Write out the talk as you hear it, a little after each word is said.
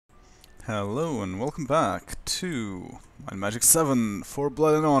Hello and welcome back to my Magic VII for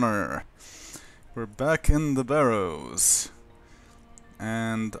Blood and Honor. We're back in the Barrows,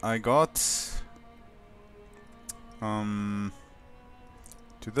 and I got to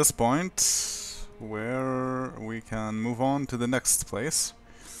this point where we can move on to the next place.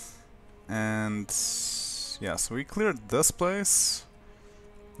 And yeah, so we cleared this place.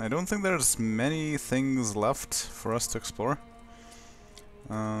 I don't think there's many things left for us to explore.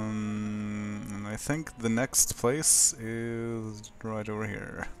 And I think the next place is right over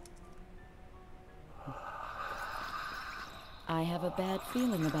here. I have a bad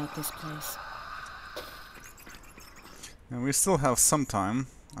feeling about this place. And we still have some time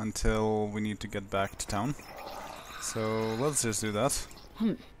until we need to get back to town. So let's just do that.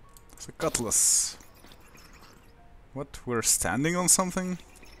 It's a cutlass. What? We're standing on something?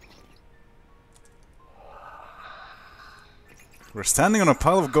 We're standing on a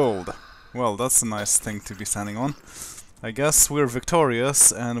pile of gold. Well, that's a nice thing to be standing on. I guess we're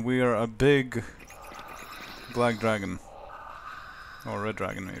victorious and we are a big black dragon. Or red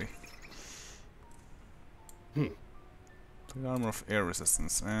dragon, maybe. The armor of air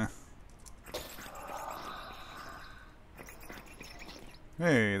resistance,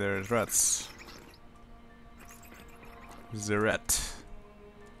 Hey, there's rats. Zeret.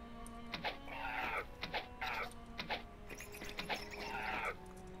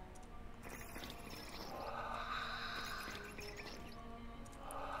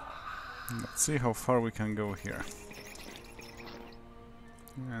 Let's see how far we can go here.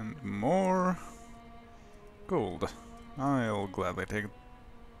 And more gold. I'll gladly take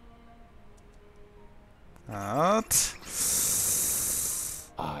that.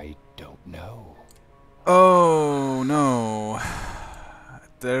 I don't know. Oh no.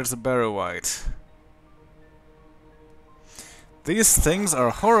 There's a Barrow white. These things are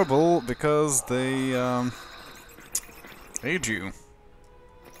horrible because they age you.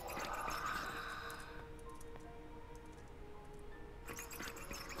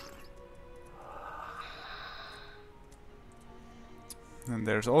 And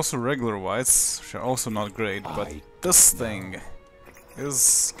there's also regular whites, which are also not great, but this thing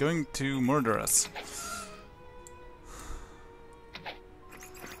is going to murder us.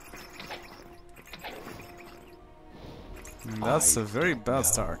 And that's a very bad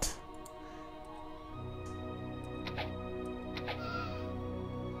start.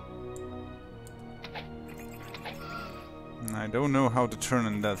 And I don't know how to turn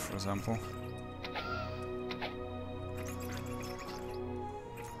in that, for example.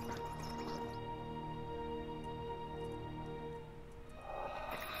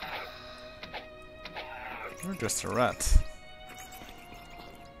 You're just a rat.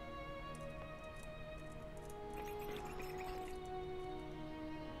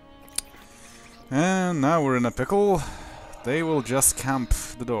 And now we're in a pickle. They will just camp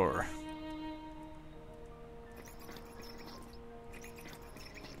the door.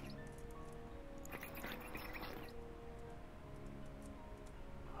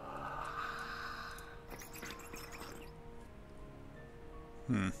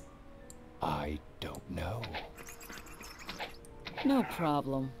 I don't know. No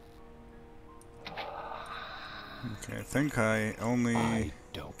problem. Okay, I think I only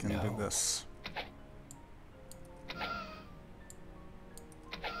can do this.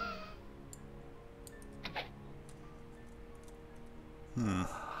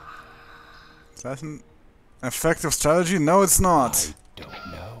 Is that an effective strategy? No, it's not. I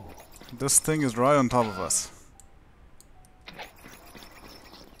don't know. This thing is right on top of us.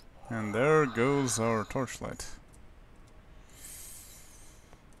 And there goes our torchlight.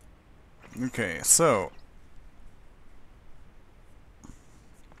 Okay, so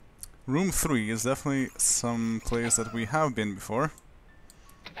room 3 is definitely some place that we have been before.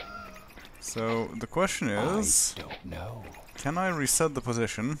 So the question is, I don't know. can I reset the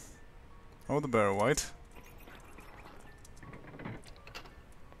position of the Barrow white?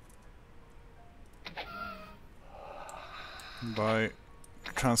 By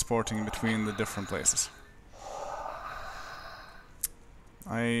transporting between the different places.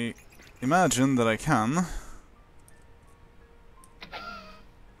 I imagine that I can,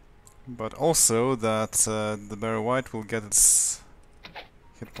 but also that the Barrow white will get its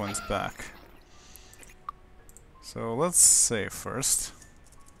hit points back. So let's save first.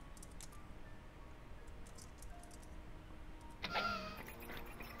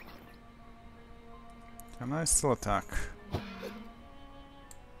 Can I still attack?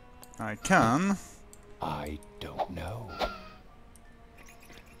 I can. I don't know.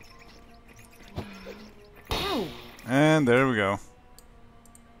 Ow! And there we go.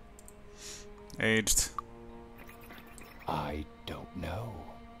 Aged. I don't know.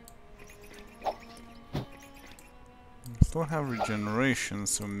 Still have regeneration,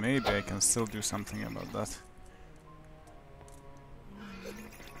 so maybe I can still do something about that.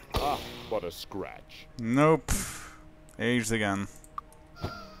 Ah, but a scratch. Nope. Aged again.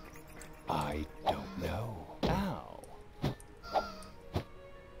 I don't know. Ow.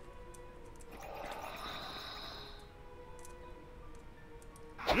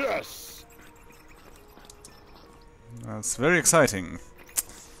 Yes! That's very exciting.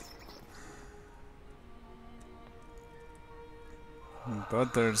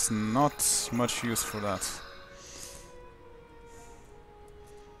 But there's not much use for that.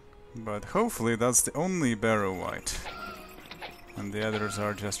 But hopefully that's the only Barrow white. And the others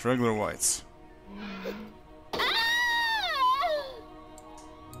are just regular whites.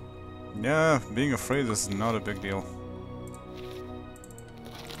 Yeah, being afraid is not a big deal.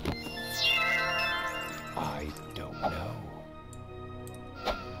 I don't know.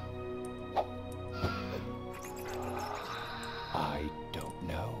 I don't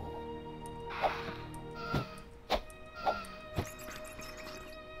know.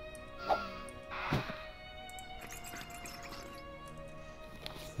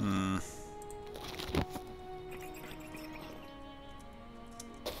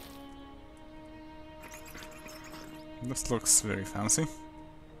 This looks very fancy.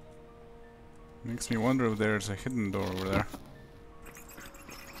 Makes me wonder if there's a hidden door over there.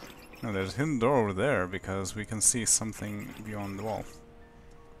 No, there's a hidden door over there because we can see something beyond the wall.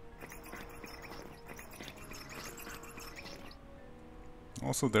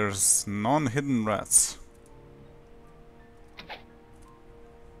 Also, there's non-hidden rats.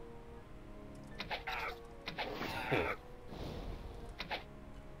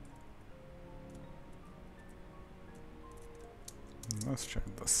 Let's check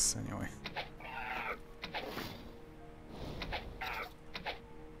this anyway.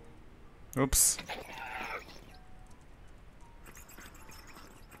 Oops.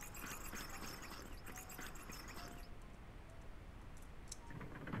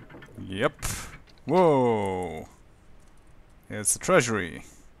 Yep. Whoa! It's a treasury.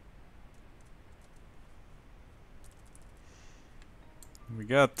 We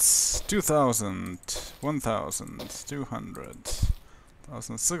got 2,000, 1,000, 200,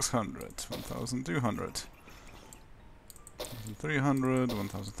 1,600, 1,200, 1,300,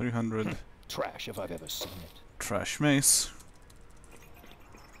 1,300. Trash if I've ever seen it. Trash mace.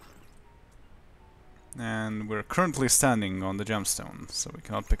 And we're currently standing on the gemstone, so we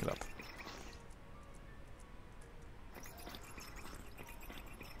cannot pick it up.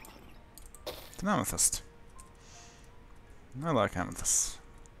 It's an amethyst. I like amethysts.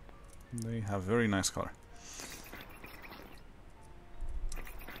 They have very nice color.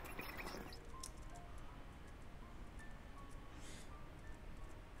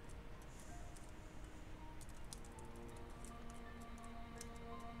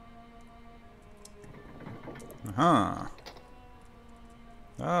 Aha.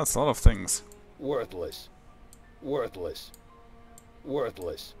 That's a lot of things. Worthless. Worthless.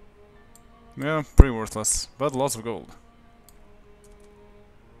 Worthless. Yeah, pretty worthless, but lots of gold.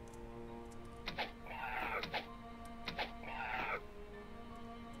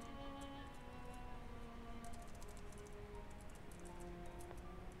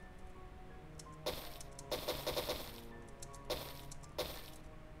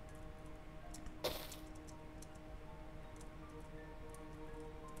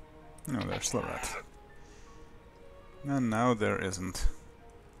 No, there's still a rat. And now there isn't.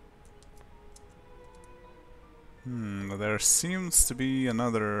 There seems to be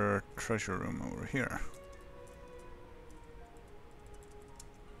another treasure room over here.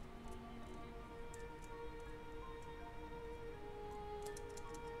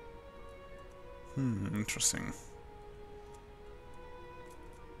 Interesting.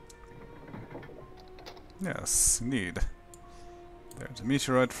 Yes, indeed. There's a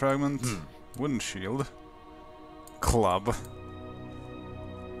meteorite fragment, wooden shield, club,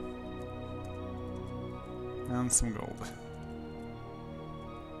 and some gold.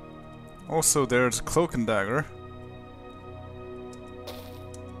 Also, there's a cloak and dagger.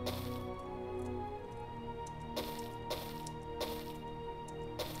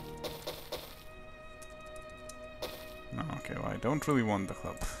 No, okay, well, I don't really want the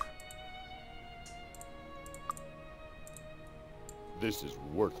club. This is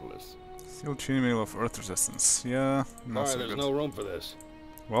worthless. Steel chainmail of earth resistance. Yeah, not so there's good. no room for this.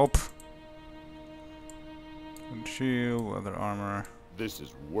 Welp. Good shield, leather armor, This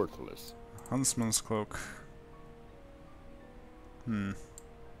is worthless. huntsman's cloak.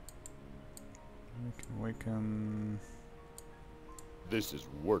 Awaken. This is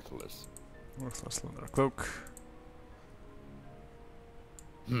worthless. Worthless leather cloak.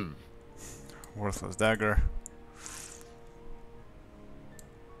 Worthless dagger.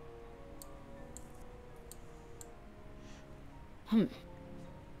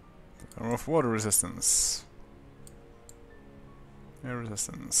 Armor of water resistance. Air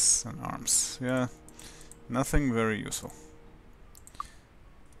resistance and arms. Yeah, nothing very useful.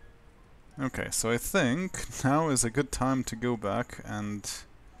 Okay, so I think now is a good time to go back and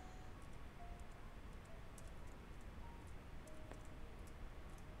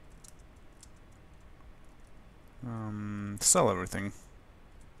sell everything.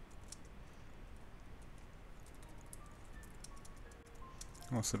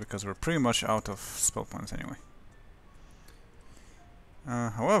 Also because we're pretty much out of spell points anyway.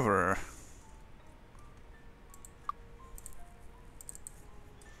 However,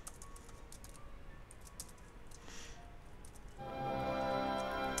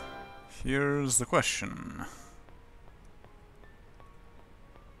 here's the question.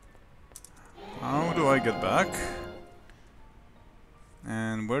 How do I get back?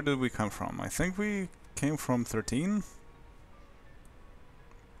 And where did we come from? I think we came from 13?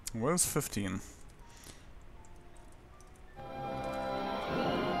 Where's 15?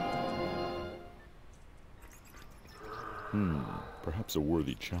 Perhaps a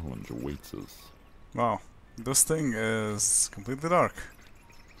worthy challenge awaits us. Wow, this thing is completely dark.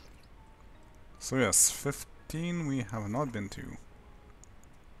 So yes, 15 we have not been to.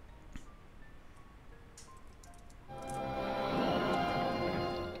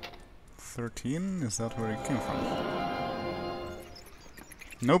 $13? Is that where it came from?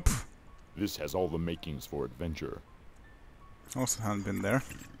 Nope. This has all the makings for adventure. Also haven't been there.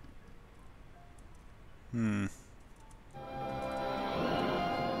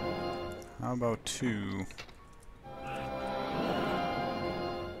 How about 2?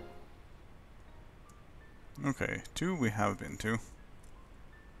 Okay, 2 we have been to.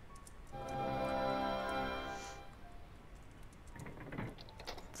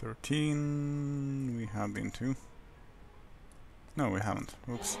 $13 we have been to. No, we haven't.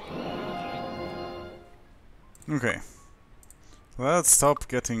 Oops. Okay. Let's stop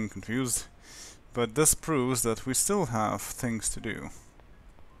getting confused. But this proves that we still have things to do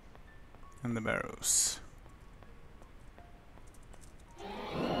in the Barrows.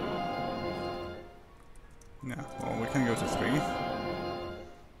 Yeah, well, we can go to 3.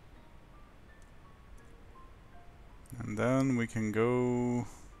 And then we can go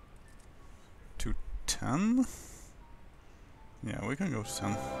to 10? Yeah, we can go to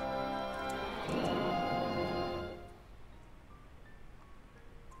 10.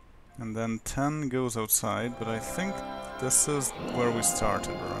 And then 10 goes outside, but I think this is where we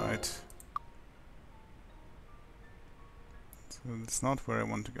started, right? So it's not where I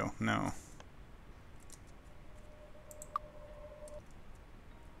want to go, no.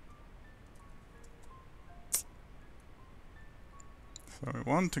 So we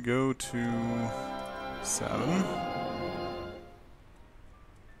want to go to 7.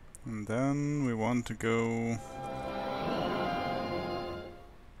 And then we want to go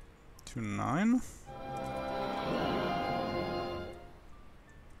to 9.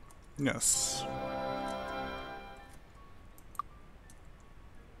 Yes.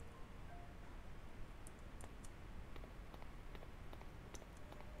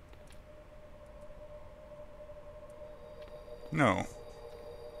 No.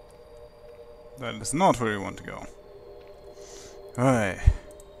 That is not where we want to go. Alright.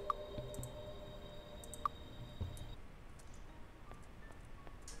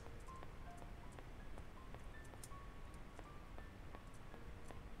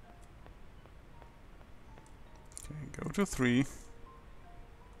 Okay, go to 3.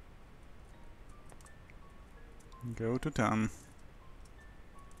 Go to 10.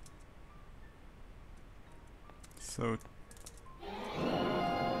 So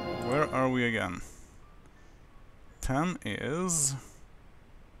where are we again? 10 is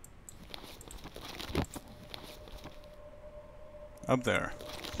up there.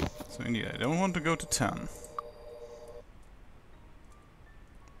 So indeed, I don't want to go to 10.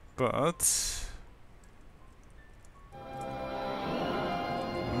 But I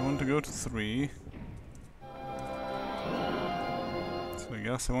want to go to 3. So I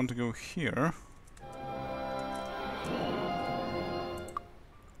guess I want to go here.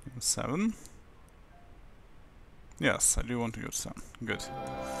 7. Yes, I do want to go to 7. Good.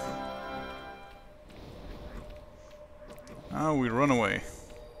 Now we run away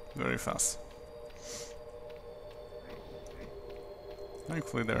very fast.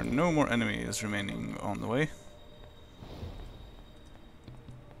 Thankfully there are no more enemies remaining on the way.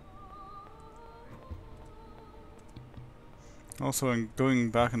 Also, in going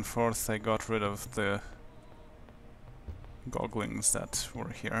back and forth, I got rid of the goglings that were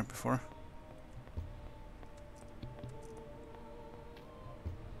here before.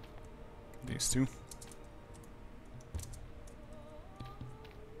 These two.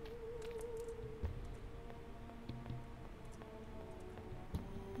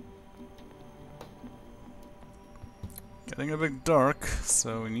 Getting a bit dark,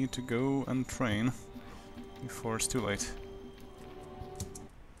 so we need to go and train before it's too late.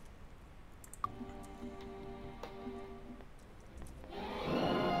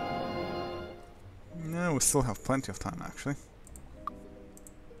 No, we still have plenty of time actually.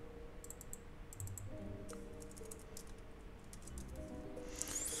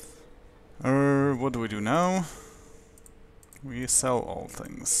 What do we do now? We sell all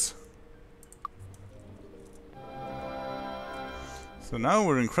things. So now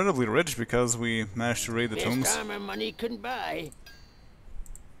we're incredibly rich because we managed to raid the tombs. Best armor money couldn't buy.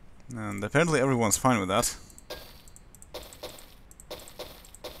 And apparently everyone's fine with that.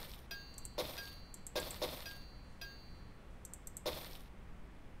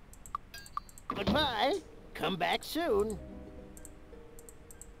 Goodbye. Come back soon.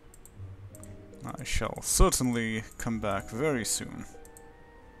 I shall certainly come back very soon.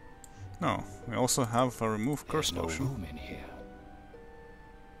 No, we also have a remove curse There's no potion. room in here.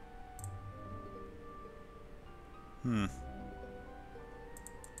 Hmm.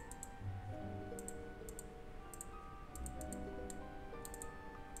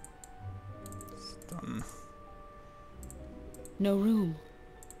 It's done. No room.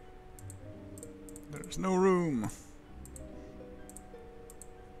 There's no room.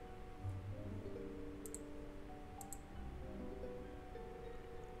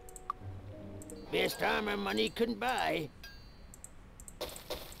 Best armor money couldn't buy.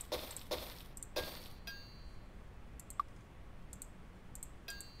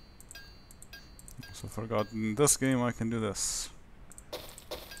 Also forgot in this game I can do this.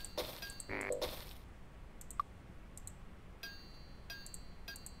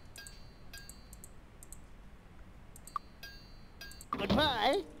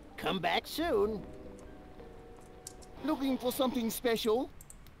 Goodbye. Come back soon. Looking for something special?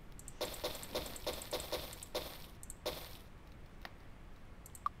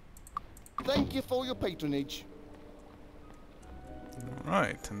 Thank you for your patronage.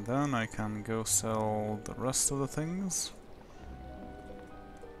 Right, and then I can go sell the rest of the things.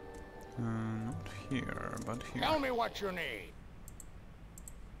 Not here, but here. Tell me what you need.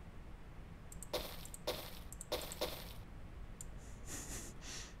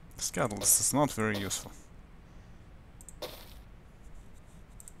 This catalyst is not very useful.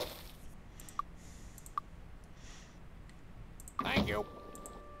 Thank you.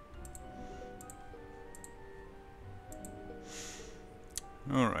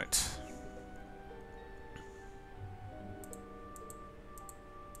 Alright.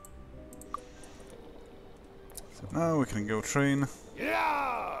 So now we can go train.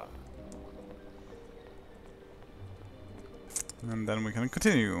 Yeah. And then we can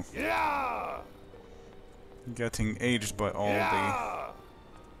continue Yeah. getting aged by all Yeah.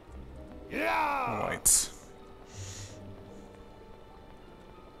 the whites.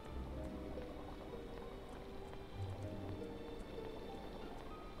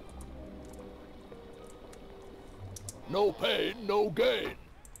 No pain, no gain.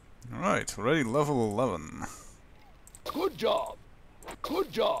 Alright, already level 11. Good job. Good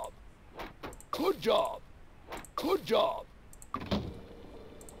job. Good job. Good job.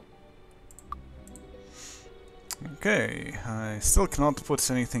 Okay, I still cannot put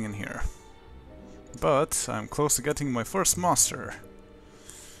anything in here. But I'm close to getting my first master.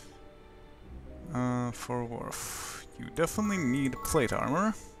 For Worf. You definitely need plate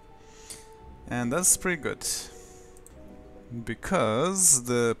armor. And that's pretty good. Because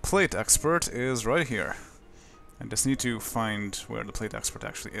the plate expert is right here. I just need to find where the plate expert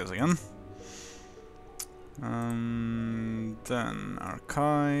actually is again. Then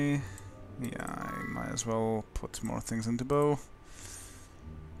Archai. Yeah, I might as well put more things into bow.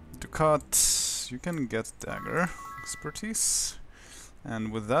 Ducat, you can get dagger expertise.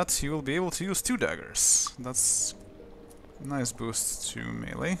 And with that you will be able to use 2 daggers. That's a nice boost to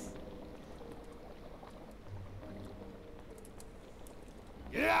melee.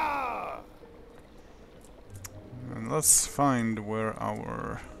 Yeah. And let's find where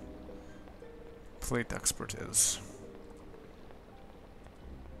our plate expert is.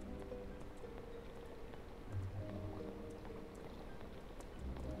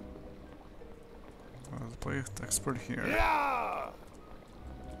 There's a plate expert here. Yeah!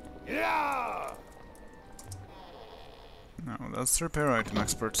 Yeah! No, that's the repair item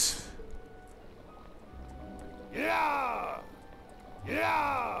expert. Yeah!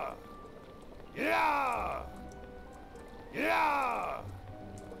 Yeah! Yeah! Yeah!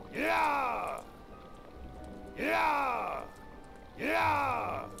 Yeah! Yeah!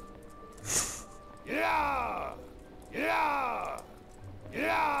 Yeah! Yeah! Yeah!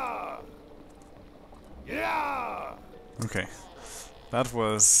 Yeah! Yeah! Okay, that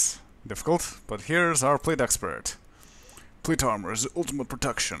was difficult, but here's our plate expert. Plate armor is the ultimate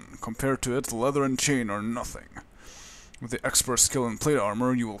protection. Compared to it, leather and chain are nothing. With the expert skill in plate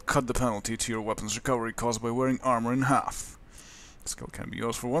armor, you will cut the penalty to your weapon's recovery caused by wearing armor in half. The skill can be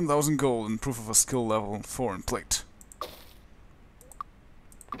used for 1000 gold in proof of a skill level 4 in plate.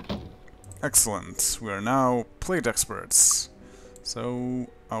 Excellent, we are now plate experts. So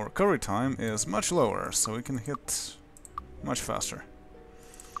our recovery time is much lower, so we can hit much faster.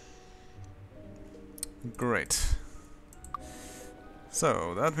 Great.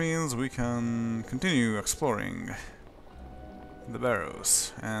 So that means we can continue exploring the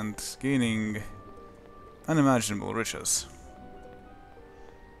Barrows and gaining unimaginable riches.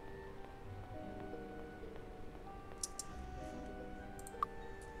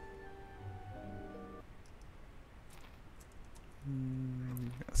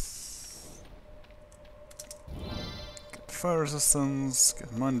 Yes. Get fire resistance,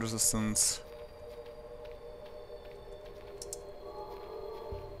 get mine resistance.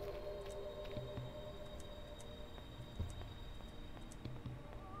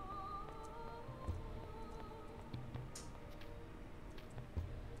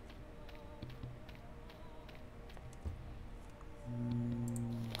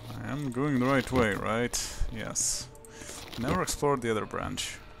 I am going the right way, right? Yes. Never explored the other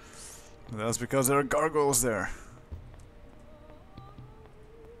branch. That's because there are gargoyles there.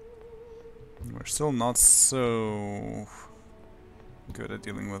 We're still not so good at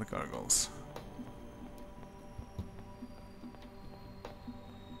dealing with gargoyles.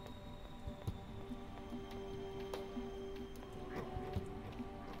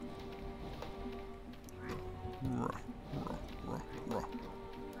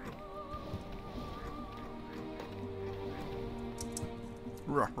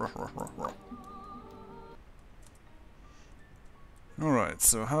 Alright,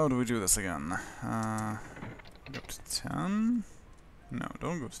 so how do we do this again? Go to 10? No,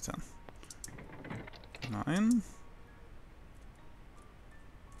 don't go to 10. 9?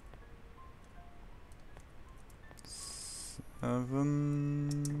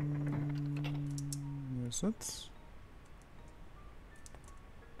 7? Is it?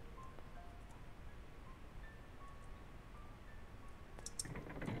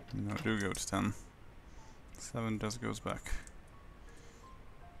 No, do go to 10. 7 just goes back.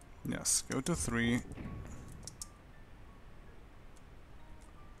 Yes, go to 3.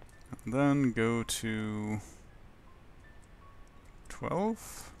 And then go to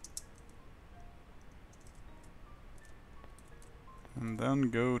 12. And then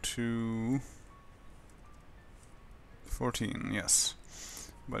go to 14, yes.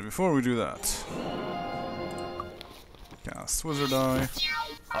 But before we do that, cast Wizard Eye.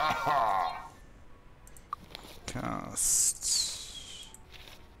 Cast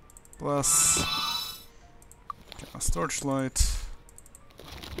Bless. Cast Torchlight.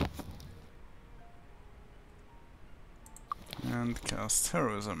 And cast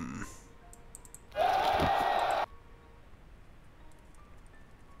Heroism.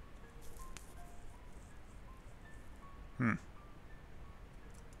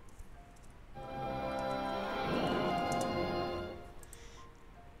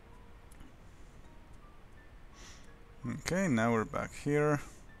 Okay, now we're back here.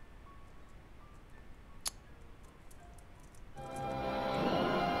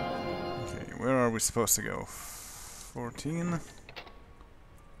 Okay, where are we supposed to go? 14?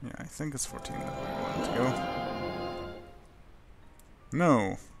 Yeah, I think it's 14 that we want to go.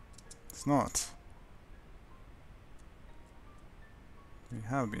 No, it's not. We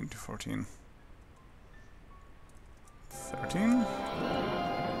have been to 14. 13?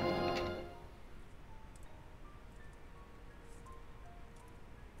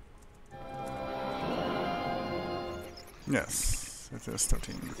 Yes, it is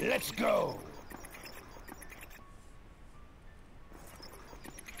 13. Let's go!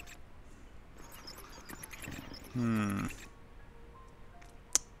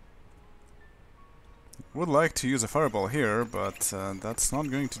 Would like to use a fireball here, but that's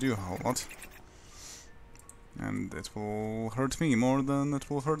not going to do a whole lot. And it will hurt me more than it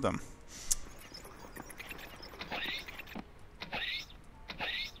will hurt them.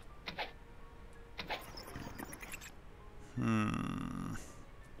 Hmm.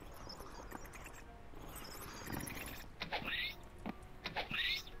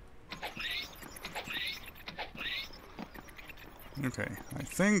 Okay, I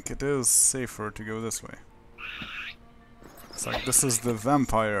think it is safer to go this way. It's like this is the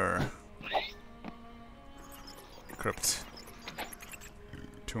vampire crypt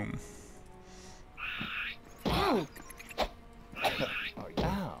tomb. Ow!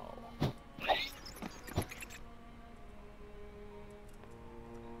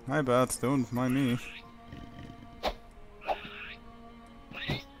 Hi, Bat, don't mind me.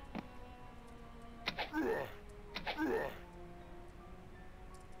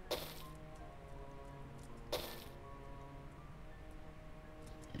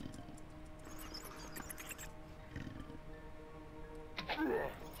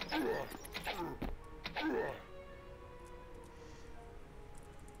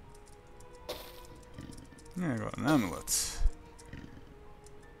 Yeah, I got an amulet.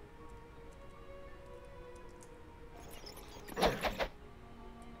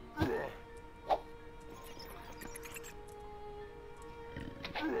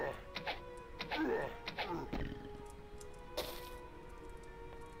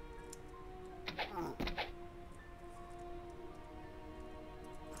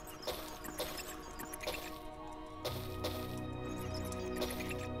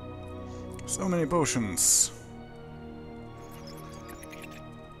 So many potions.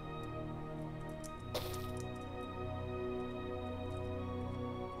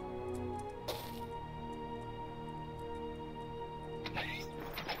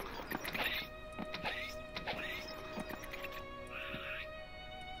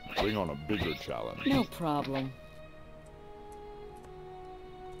 Bring on a bigger challenge. No problem.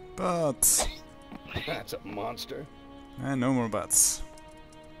 Bats. That's a monster. And no more bats.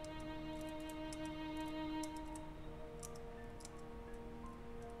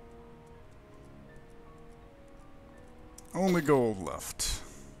 Only gold left.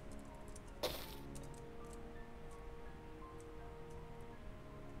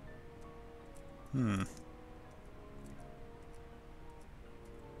 Hmm.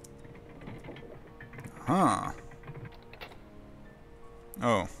 Huh.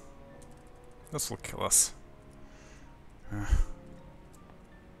 Oh. This will kill us.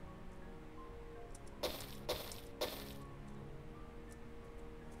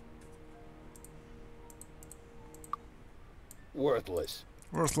 Worthless.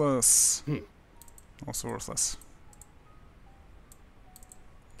 Worthless. Also worthless.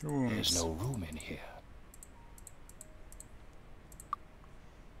 There's no room in here.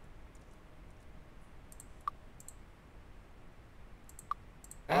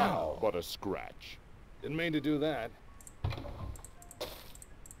 Ow! But a scratch. Didn't mean to do that.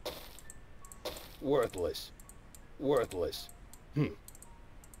 Worthless. Worthless.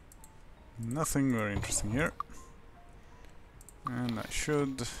 Nothing very interesting here. And I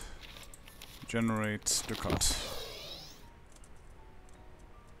should generate Ducat.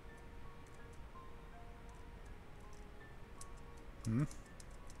 Hmm?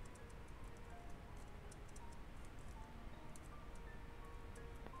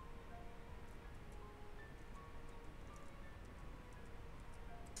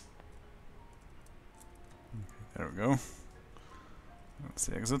 There we go. That's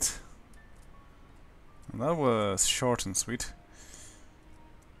the exit. And that was short and sweet.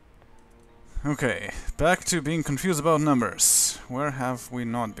 Okay, back to being confused about numbers. Where have we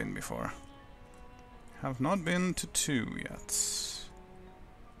not been before? Have not been to 2 yet.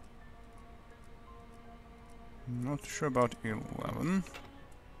 Not sure about 11.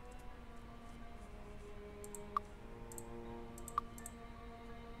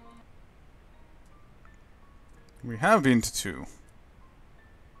 We have been to 2.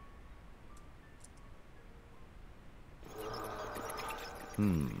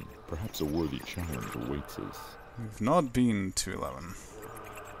 Perhaps a worthy challenge awaits us. We've not been to 11.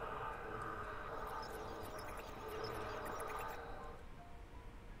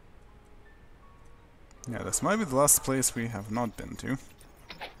 Yeah, this might be the last place we have not been to.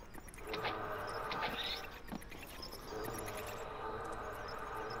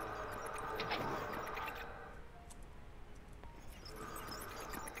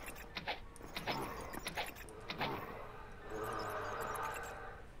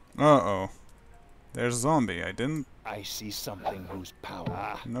 Uh-oh. There's a zombie. I didn't I see something whose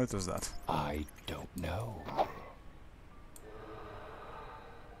power notice that. I don't know.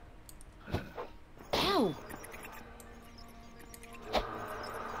 Ow!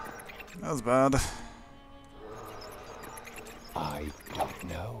 That's bad. I don't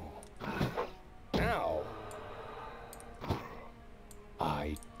know. Ow!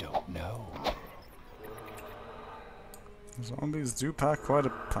 I don't know. Zombies do pack quite a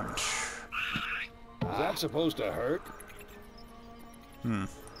punch. Is that supposed to hurt? Hmm.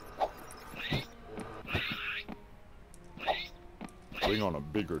 Bring on a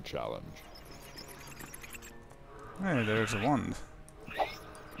bigger challenge. Hey, there's a wand.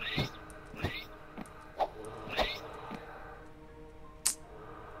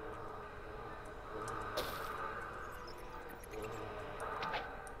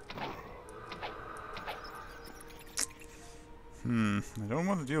 I don't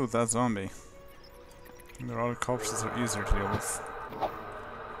want to deal with that zombie. Their other corpses are easier to deal with.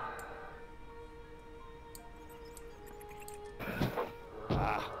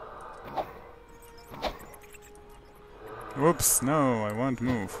 Whoops, no, I won't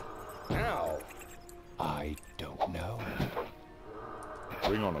move. Ow. I don't know.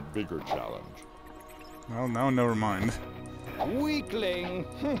 Bring on a bigger challenge. Well, now never mind. Weakling.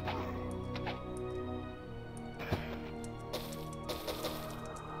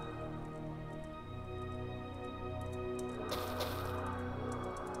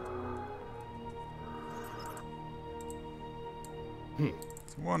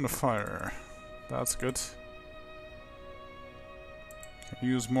 One fire. That's good. Can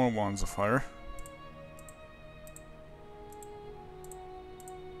use more wands of fire.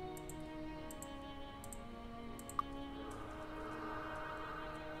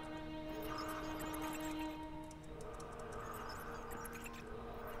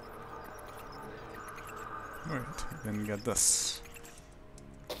 Wait, I didn't get this.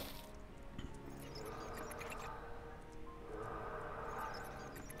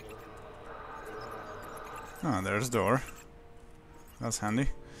 Ah, there's the door. That's handy.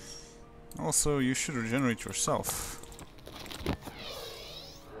 Also, you should regenerate yourself.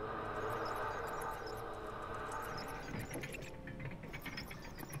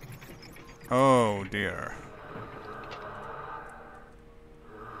 Oh dear.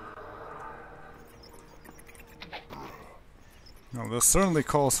 Well, this certainly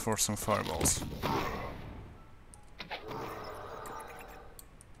calls for some fireballs.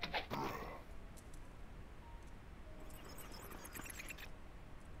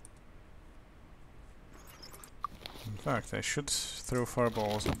 In fact, I should throw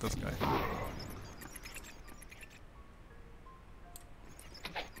fireballs at this guy.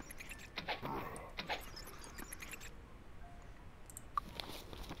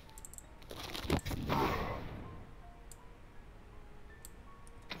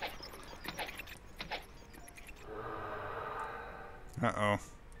 Uh-oh.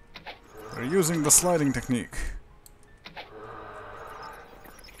 They're using the sliding technique.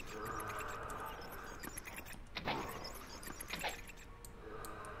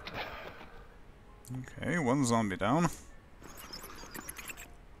 Okay, one zombie down.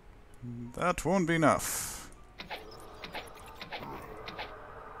 That won't be enough.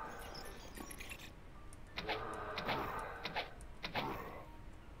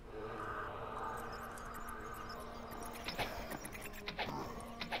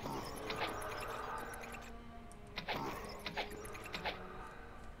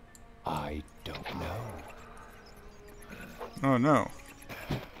 I don't know. Oh no.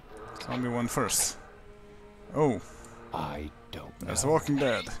 Zombie one first. Oh, I don't know. there's The Walking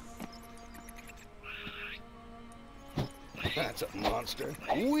Dead. That's a monster.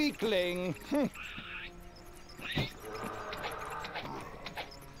 Weakling.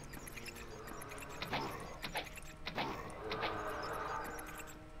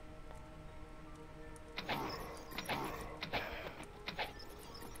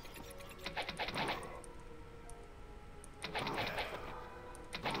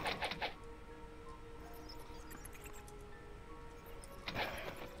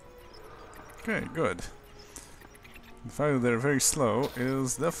 Okay, good. The fact that they're very slow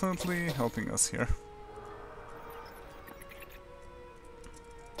is definitely helping us here.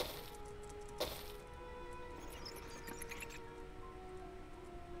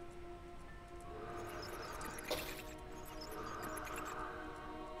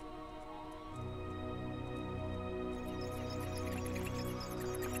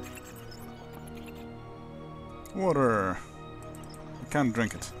 Water. I can't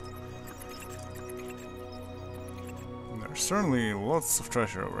drink it. There's certainly lots of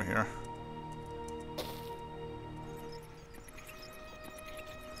treasure over here.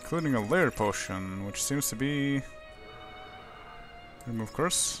 Including a lair potion, which seems to be... Remove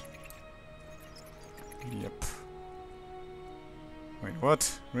curse? Yep. Wait,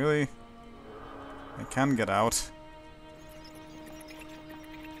 what? Really? I can get out.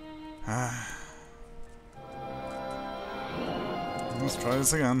 Let's try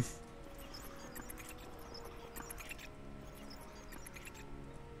this again.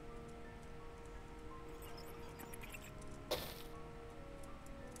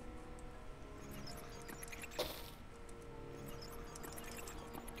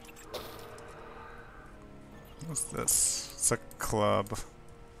 What's this? It's a club.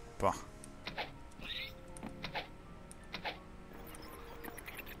 Bah.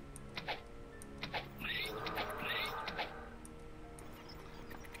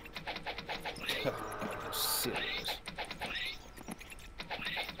 Serious.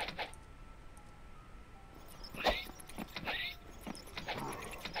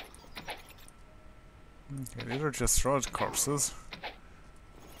 Okay, these are just rod corpses.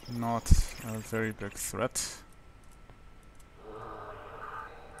 Not a very big threat.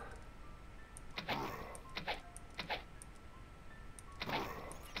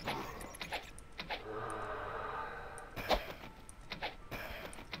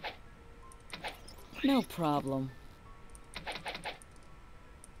 No problem.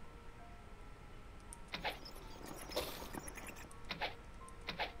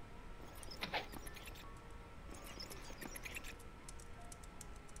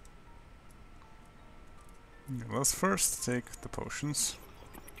 Okay, let's first take the potions.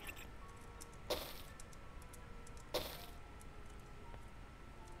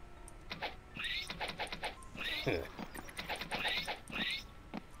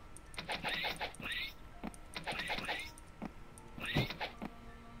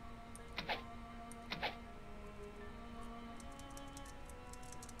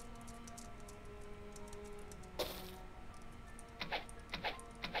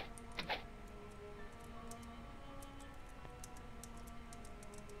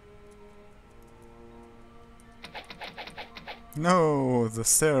 No, the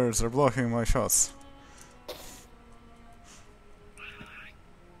stairs are blocking my shots.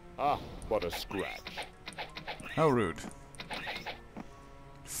 Ah, but a scratch. How rude.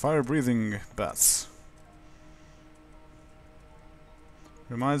 Fire-breathing bats.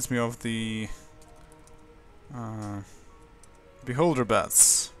 Reminds me of the beholder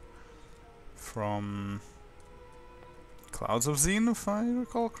bats from Clouds of Xeen, if I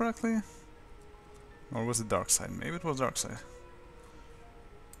recall correctly. Or was it Darkside? Maybe it was Darkside.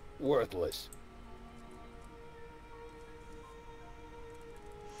 Worthless.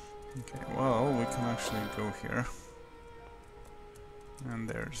 Okay, well, we can actually go here. And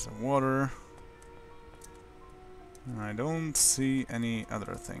there's the water. And I don't see any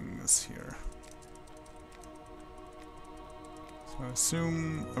other things here. So I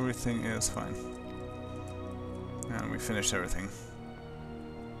assume everything is fine. And we finished everything.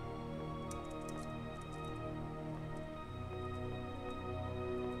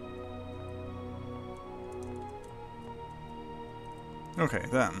 Okay,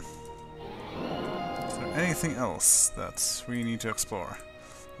 then. Is there anything else that we need to explore?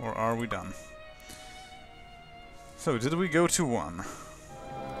 Or are we done? So, did we go to 1?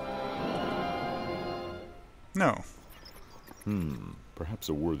 No. Perhaps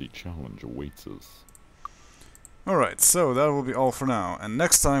a worthy challenge awaits us. Alright, so that will be all for now. And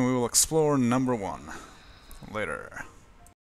next time we will explore number 1. Later.